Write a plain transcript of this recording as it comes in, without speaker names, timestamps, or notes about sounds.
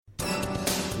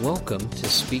Welcome to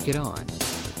Speak It On.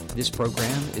 This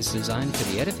program is designed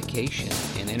for the edification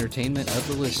and entertainment of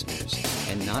the listeners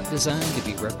and not designed to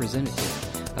be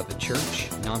representative of a church,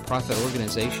 nonprofit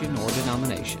organization, or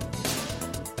denomination.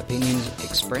 Opinions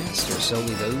expressed are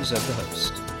solely those of the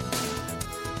host.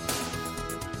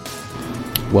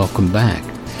 Welcome back.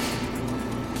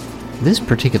 This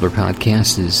particular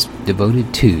podcast is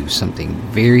devoted to something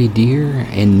very dear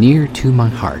and near to my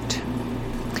heart.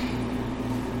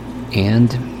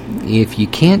 And if you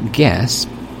can't guess,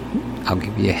 I'll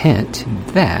give you a hint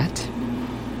that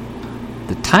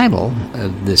the title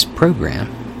of this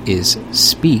program is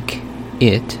Speak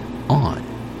It On,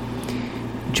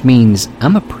 which means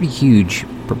I'm a pretty huge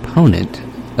proponent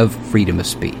of freedom of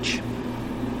speech.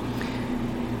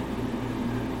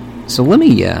 So let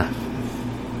me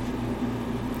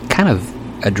kind of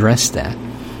address that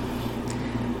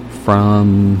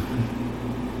from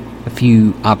a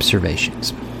few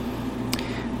observations.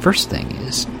 First thing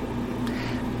is,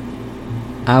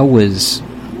 I was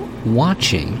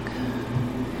watching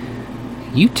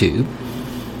YouTube,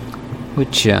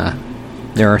 which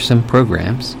there are some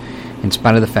programs, in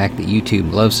spite of the fact that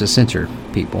YouTube loves to censor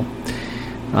people,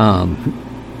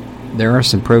 there are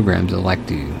some programs I like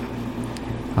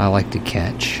to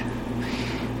catch.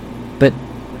 But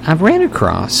I ran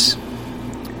across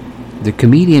the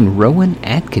comedian Rowan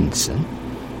Atkinson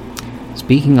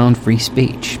speaking on free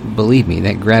speech. Believe me,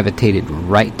 that gravitated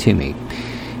right to me.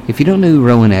 If you don't know who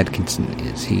Rowan Atkinson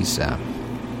is, he is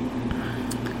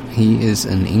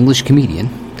an English comedian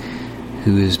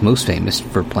who is most famous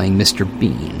for playing Mr.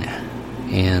 Bean.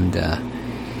 And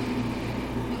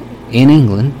in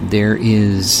England, there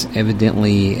is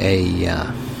evidently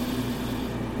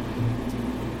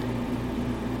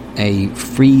a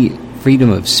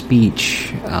freedom of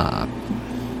speech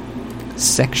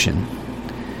section.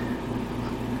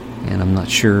 And I'm not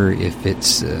sure if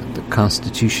it's the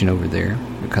Constitution over there,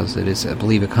 because it is, I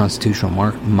believe, a constitutional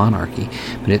monarchy,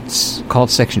 but it's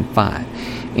called Section 5.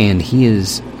 And he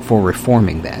is for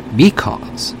reforming that,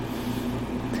 because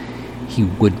he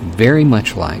would very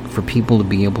much like for people to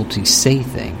be able to say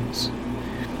things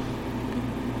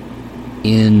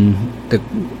in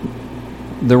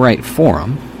the right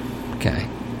forum, okay,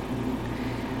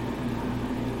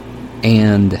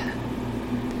 and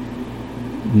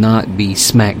not be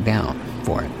smacked down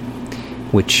for it,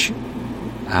 which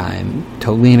I'm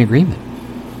totally in agreement.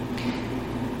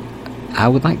 I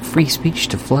would like free speech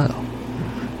to flow.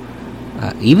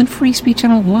 Even free speech I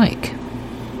don't like.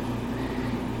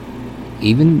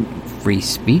 Even free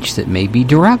speech that may be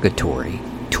derogatory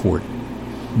toward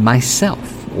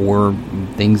myself or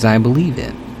things I believe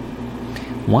in.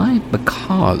 Why?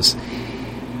 Because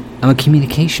I'm a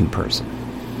communication person.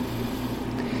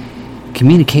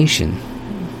 Communication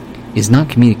is not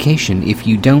communication if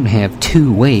you don't have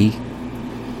two-way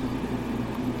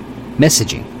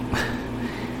messaging.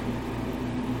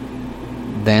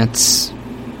 That's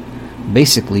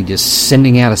basically just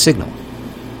sending out a signal.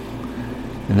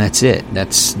 And that's it.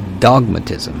 That's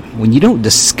dogmatism. When you don't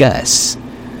discuss,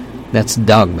 that's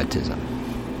dogmatism.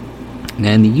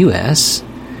 Now in the U.S.,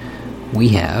 we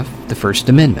have the First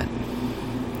Amendment.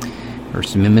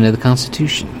 First Amendment of the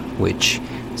Constitution, which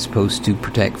is supposed to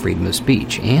protect freedom of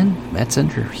speech, and that's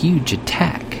under huge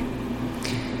attack.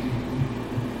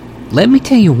 Let me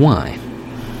tell you why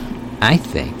I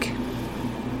think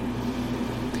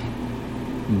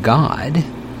God,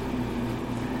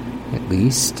 at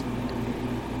least,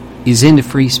 is into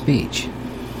free speech.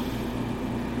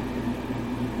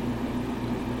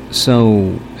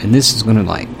 So, and this is going to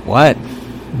like, what?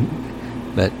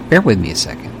 But bear with me a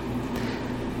second.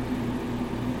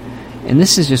 And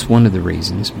this is just one of the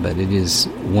reasons, but it is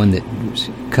one that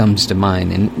comes to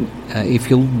mind. And if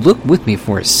you'll look with me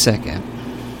for a second,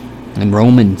 in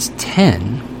Romans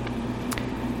 10,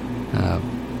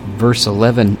 verse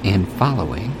 11 and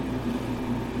following,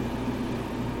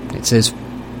 it says,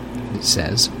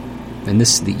 and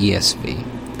this is the ESV,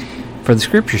 for the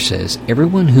scripture says,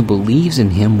 everyone who believes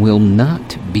in him will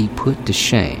not be put to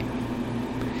shame.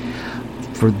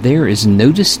 For there is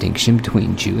no distinction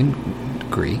between Jew and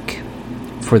Greek,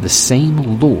 for the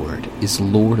same Lord is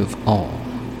Lord of all,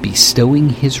 bestowing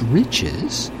his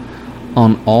riches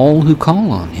on all who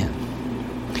call on him.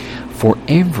 For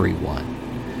everyone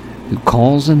who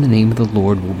calls on the name of the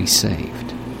Lord will be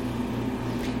saved.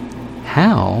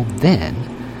 How, then,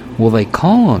 will they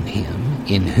call on him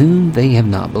in whom they have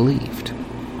not believed?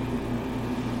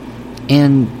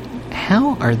 And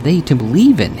how are they to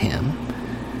believe in him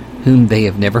whom they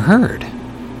have never heard?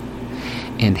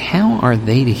 And how are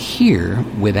they to hear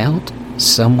without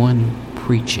someone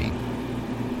preaching?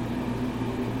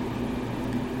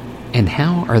 And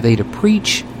how are they to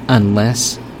preach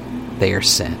unless they are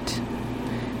sent?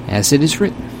 As it is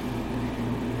written,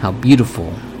 how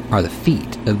beautiful are the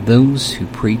feet of those who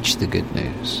preach the good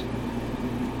news.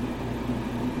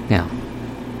 Now,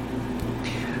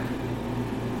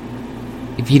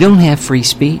 if you don't have free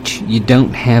speech, you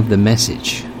don't have the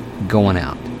message going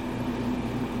out.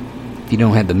 If you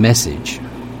don't have the message,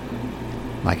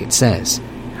 like it says,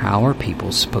 how are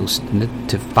people supposed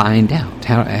to find out?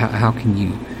 How can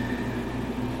you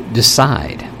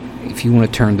decide if you want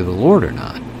to turn to the Lord or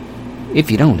not,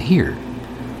 if you don't hear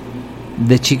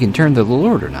that you can turn to the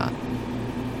Lord or not?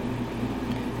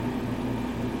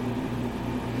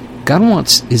 God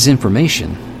wants His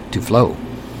information to flow.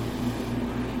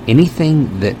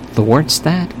 Anything that thwarts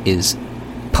that is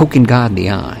poking God in the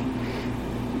eye.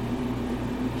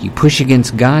 You push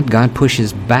against God, God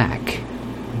pushes back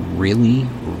really,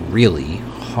 really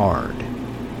hard.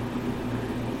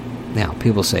 Now,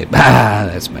 people say,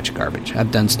 that's a bunch of garbage.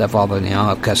 I've done stuff all the time.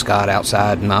 I've cussed God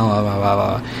outside, and blah, blah,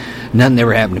 blah, blah. Nothing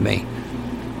ever happened to me.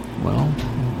 Well,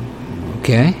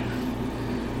 okay.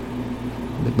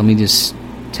 But let me just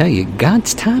tell you,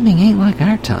 God's timing ain't like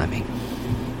our timing.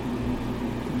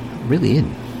 It really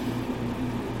isn't.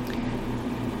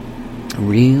 It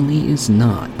really is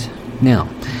not. Now,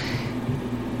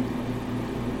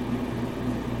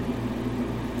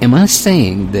 am I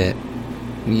saying that,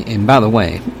 and by the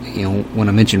way, when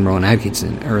I mentioned Rowan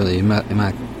Atkinson earlier, am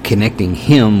I connecting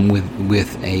him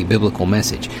with a biblical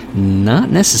message?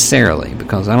 Not necessarily,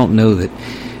 because I don't know that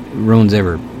Rowan's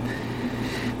ever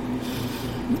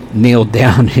nailed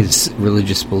down his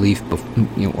religious belief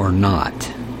or not.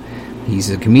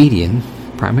 He's a comedian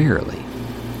primarily.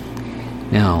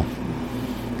 Now,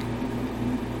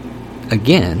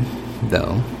 again,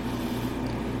 though,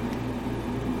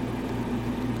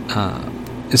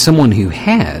 someone who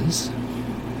has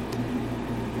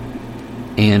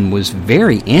and was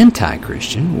very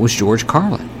anti-Christian was George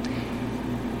Carlin.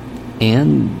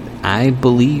 And I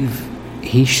believe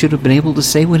he should have been able to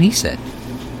say what he said.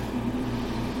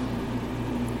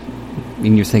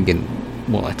 And you're thinking,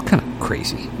 well, that's kind of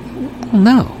crazy. Well,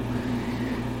 no.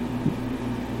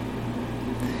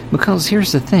 Because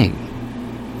here's the thing.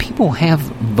 People have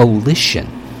volition.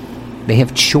 They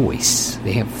have choice.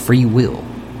 They have free will.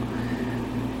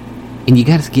 And you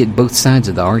got to get both sides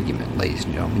of the argument, ladies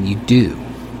and gentlemen. You do.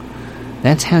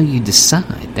 That's how you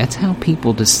decide. That's how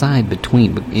people decide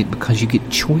between it, because you get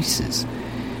choices.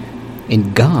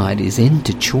 And God is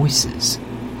into choices.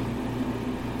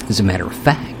 As a matter of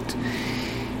fact,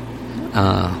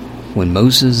 when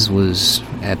Moses was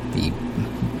at the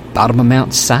bottom of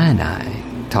Mount Sinai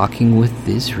talking with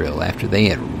Israel after they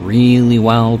had a really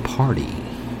wild party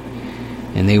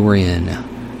and they were in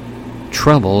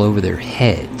trouble over their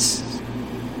heads,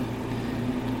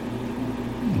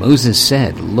 Moses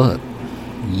said, look,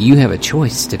 you have a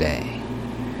choice today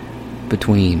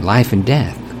between life and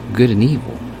death, good and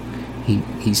evil.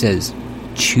 He says,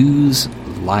 choose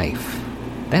life.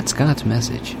 That's God's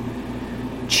message.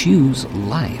 Choose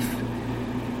life.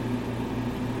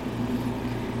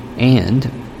 And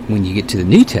when you get to the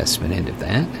New Testament end of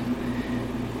that,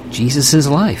 Jesus is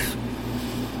life.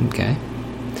 Okay?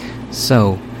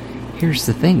 So, here's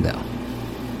the thing though.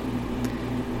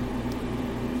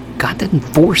 God doesn't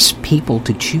force people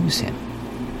to choose Him.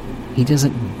 He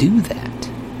doesn't do that.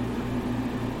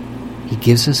 He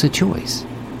gives us a choice.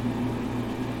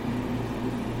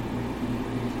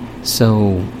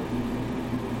 So,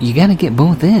 you got to get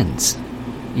both ends.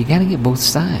 You got to get both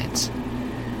sides.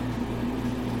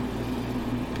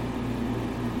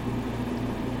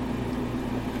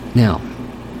 Now,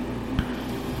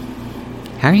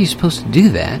 how are you supposed to do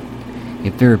that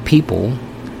if there are people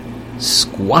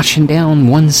squashing down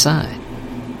one side?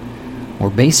 Or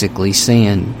basically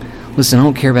saying, listen, I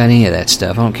don't care about any of that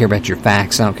stuff. I don't care about your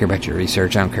facts. I don't care about your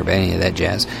research. I don't care about any of that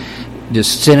jazz.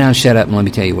 Just sit down, shut up, and let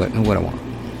me tell you what I want.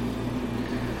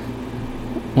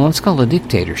 Well, it's called a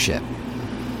dictatorship.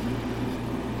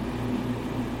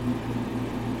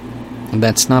 And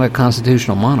that's not a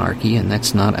constitutional monarchy, and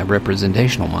that's not a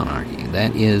representational monarchy.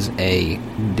 That is a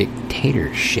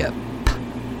dictatorship.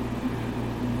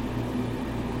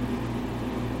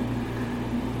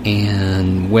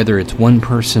 And whether it's one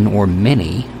person or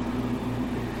many,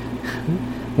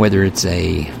 whether it's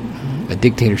a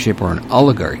dictatorship or an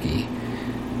oligarchy,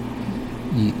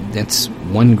 that's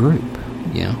one group,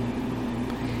 you know.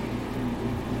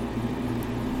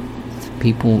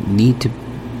 People need to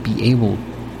be able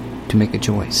to make a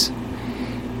choice.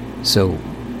 So,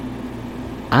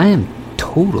 I am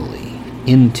totally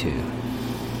into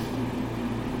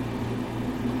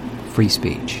free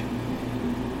speech.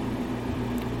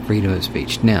 Freedom of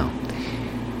speech. Now,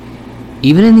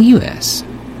 even in the U.S.,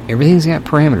 everything's got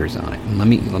parameters on it. And let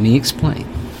me explain.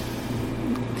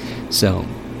 So,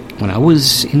 when I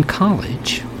was in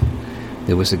college,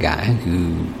 there was a guy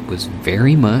who was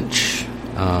very much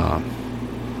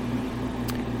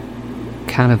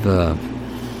kind of a,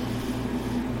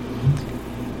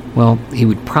 well, he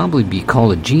would probably be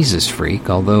called a Jesus freak,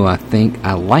 although I think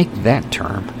I like that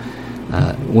term.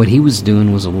 What he was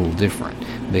doing was a little different.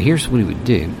 But here's what he would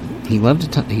do. He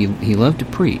loved to he loved to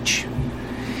preach.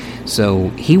 So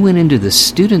he went into the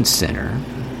student center,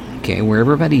 okay, where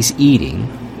everybody's eating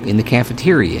in the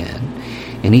cafeteria,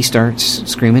 and he starts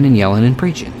screaming and yelling and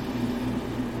preaching.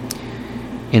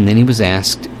 And then he was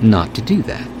asked not to do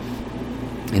that.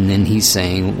 And then he's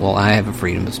saying, well, I have a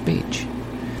freedom of speech.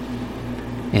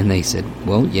 And they said,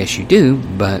 well, yes, you do,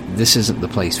 but this isn't the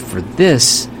place for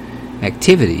this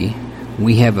activity.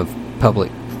 We have a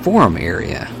public forum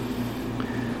area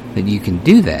that you can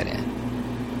do that in.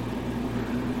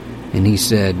 And he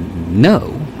said,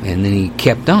 no. And then he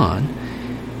kept on.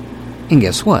 And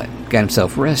guess what? Got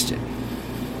himself arrested.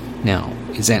 Now,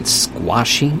 is that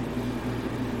squashing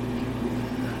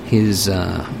his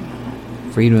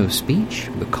freedom of speech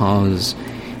because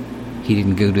he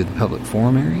didn't go to the public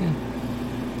forum area?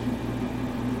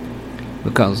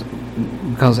 Because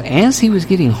as he was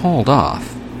getting hauled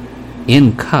off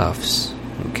in cuffs,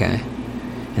 okay,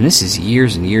 and this is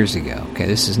years and years ago, okay,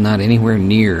 this is not anywhere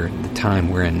near the time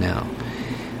we're in now.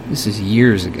 This is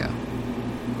years ago.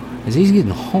 As he's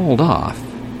getting hauled off,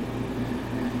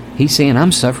 he's saying,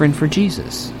 I'm suffering for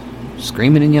Jesus.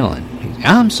 Screaming and yelling.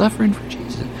 I'm suffering for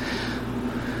Jesus.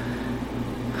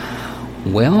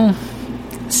 Well,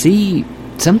 see,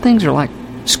 some things are like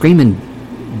screaming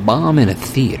bomb in a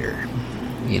theater,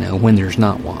 you know, when there's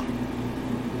not one.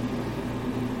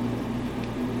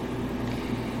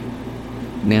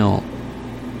 Now,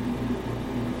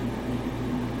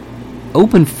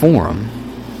 open forum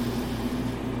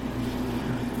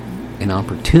and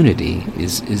opportunity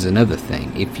is another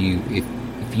thing. If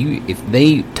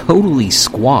they totally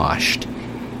squashed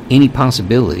any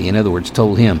possibility, in other words,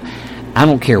 told him, I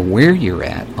don't care where you're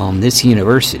at on this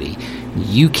university,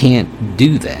 you can't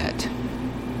do that,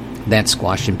 that's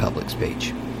squashing public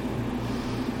speech.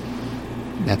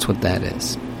 That's what that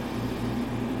is.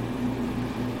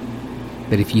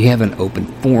 But if you have an open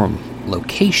forum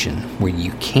location where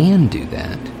you can do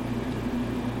that,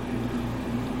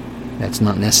 that's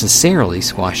not necessarily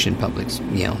squashing public,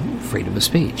 freedom of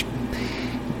speech.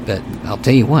 But I'll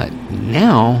tell you what,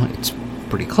 now it's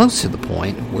pretty close to the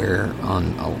point where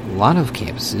on a lot of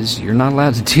campuses, you're not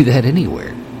allowed to do that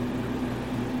anywhere.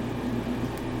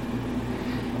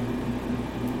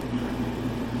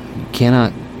 You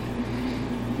cannot,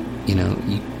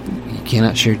 you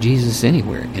cannot share Jesus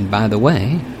anywhere. And by the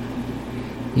way,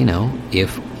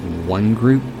 if one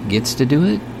group gets to do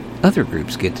it, other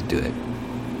groups get to do it.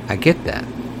 I get that.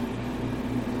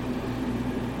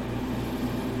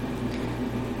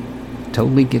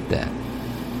 Totally get that.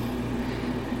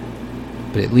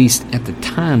 But at least at the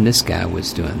time this guy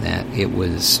was doing that,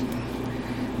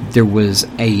 there was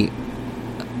a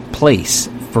place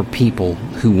for people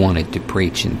who wanted to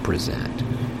preach and present.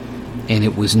 And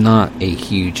it was not a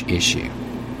huge issue.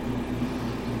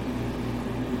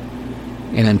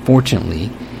 And unfortunately,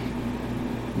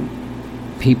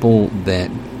 people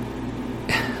that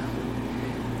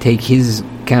take his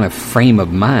kind of frame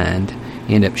of mind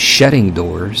end up shutting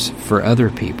doors for other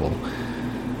people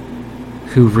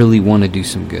who really want to do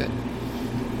some good.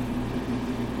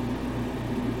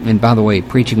 And by the way,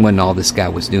 preaching wasn't all this guy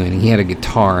was doing. He had a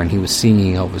guitar and he was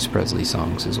singing Elvis Presley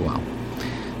songs as well.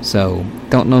 So,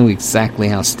 don't know exactly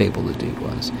how stable the dude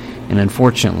was. And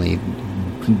unfortunately,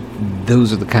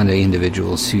 those are the kind of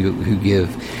individuals who give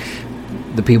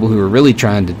the people who are really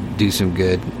trying to do some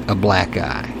good a black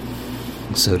eye,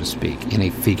 so to speak, in a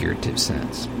figurative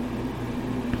sense.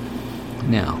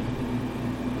 Now,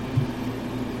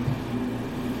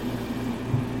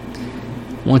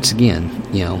 once again,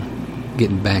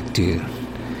 getting back to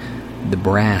the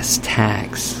brass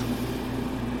tacks,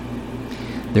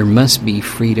 there must be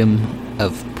freedom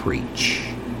of preach.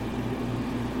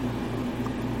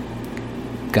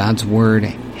 God's word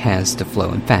has to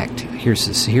flow. In fact, here's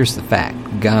the fact.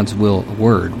 God's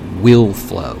word will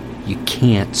flow. You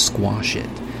can't squash it,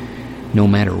 no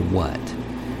matter what.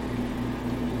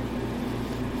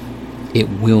 It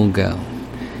will go.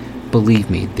 Believe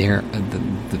me,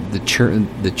 the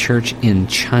church in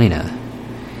China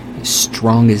is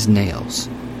strong as nails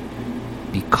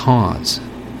because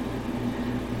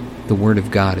the Word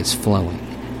of God is flowing.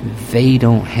 They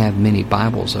don't have many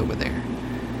Bibles over there,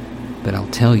 but I'll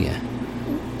tell you,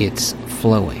 it's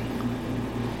flowing.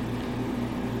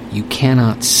 You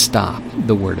cannot stop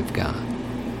the Word of God.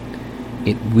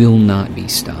 It will not be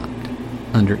stopped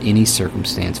under any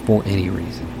circumstance for any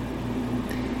reason.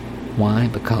 Why?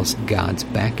 Because God's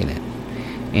backing it.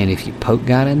 And if you poke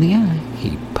God in the eye,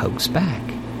 He pokes back.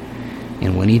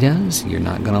 And when He does, you're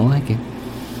not going to like it.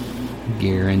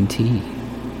 Guaranteed.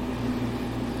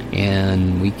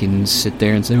 And we can sit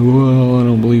there and say, well, I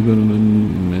don't believe in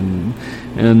Him,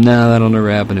 and now that'll never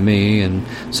happen to me, and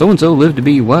so-and-so lived to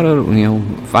be,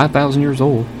 5,000 years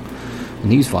old,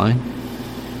 and he's fine.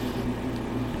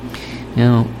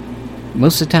 Now,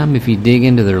 most of the time, if you dig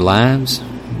into their lives,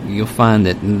 you'll find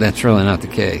that that's really not the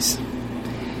case.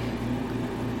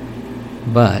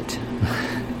 But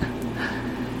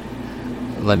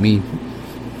let me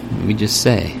just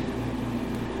say,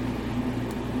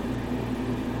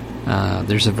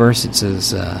 there's a verse that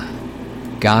says,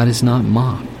 God is not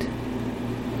mocked.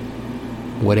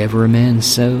 Whatever a man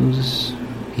sows,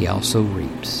 he also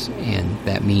reaps. And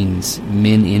that means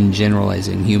men in general, as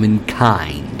in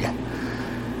humankind.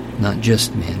 Not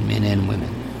just men and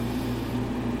women.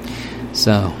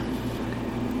 So,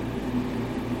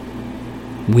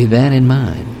 with that in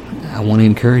mind, I want to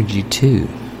encourage you to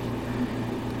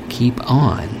keep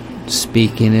on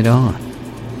speaking it on.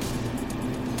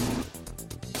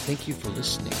 Thank you for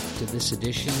listening to this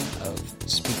edition of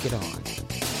Speak It On.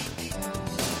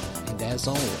 And as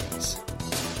always,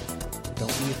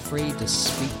 don't be afraid to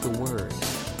speak the word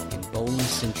in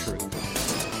boldness and truth.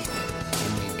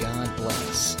 And may God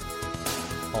bless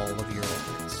all of your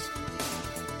efforts.